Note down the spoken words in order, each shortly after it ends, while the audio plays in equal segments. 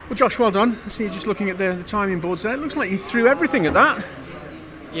Well, Josh, well done. I see you just looking at the timing boards there. It looks like you threw everything at that.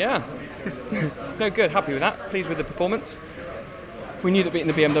 Yeah. No, good. Happy with that. Pleased with the performance. We knew that beating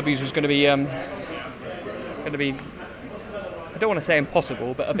the BMWs was going to be, I don't want to say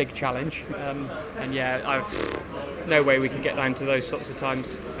impossible, but a big challenge. And yeah, I've no way we could get down to those sorts of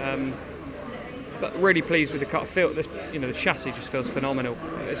times. But really pleased with the car. The chassis just feels phenomenal.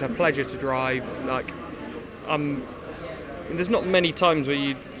 It's a pleasure to drive. There's not many times where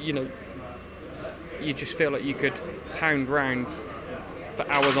you just feel like you could pound round for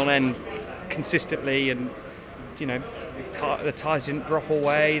hours on end consistently, and the tyres didn't drop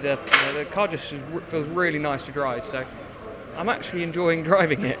away. The car just feels really nice to drive. So I'm actually enjoying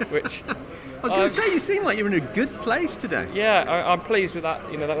driving it. Which I was going to say, you seem like you're in a good place today. Yeah, I'm pleased with that.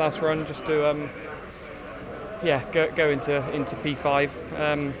 That last run, just to go into P5.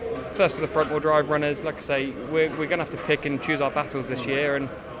 First of the front wheel drive runners, like I say, we're going to have to pick and choose our battles this year, and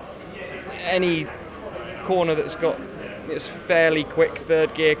any corner that's got its fairly quick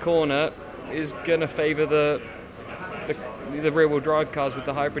third gear corner is going to favour the rear wheel drive cars with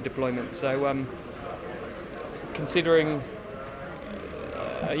the hybrid deployment. So considering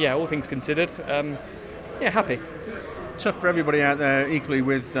all things considered, happy. Tough for everybody out there, equally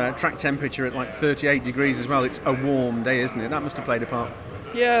with track temperature at like 38 degrees as well. It's a warm day, isn't it? That must have played a part.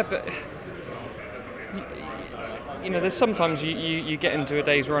 Yeah, but there's sometimes you get into a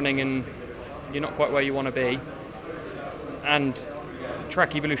day's running and you're not quite where you want to be, and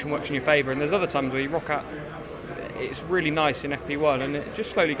track evolution works in your favour, and there's other times where you rock out, it's really nice in FP1 and it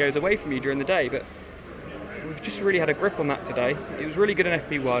just slowly goes away from you during the day. But we've just really had a grip on that today. It was really good in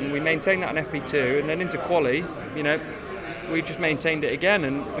FP1, we maintained that in FP2, and then into quali, we just maintained it again,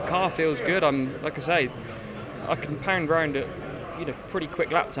 and the car feels good. Like I say, I can pound round at pretty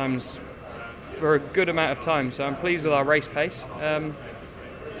quick lap times for a good amount of time, so I'm pleased with our race pace.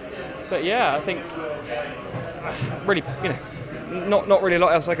 But yeah, I think really, not really a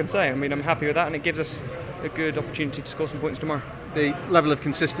lot else I can say. I mean, I'm happy with that, and it gives us a good opportunity to score some points tomorrow. The level of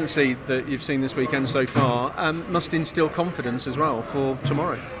consistency that you've seen this weekend so far must instill confidence as well for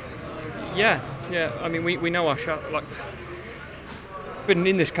tomorrow. Yeah. I mean, we know our shot. Been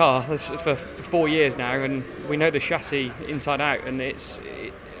in this car for 4 years now, and we know the chassis inside out. And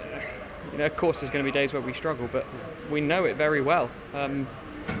of course, there's going to be days where we struggle, but we know it very well. I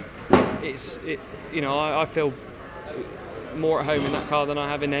feel more at home in that car than I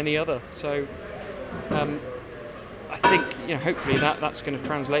have in any other. So I think hopefully that's going to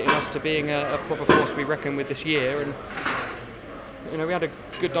translate in us to being a proper force to be reckoned with this year. And we had a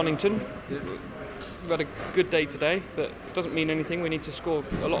good Donington. We've had a good day today, but it doesn't mean anything. We need to score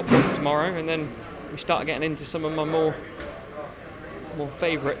a lot of points tomorrow, and then we start getting into some of my more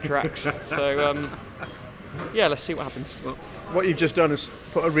favourite tracks. So let's see what happens. Well, what you've just done is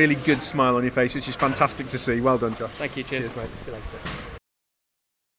put a really good smile on your face, which is fantastic to see. Well done, Josh. Thank you. Cheers mate. See you later.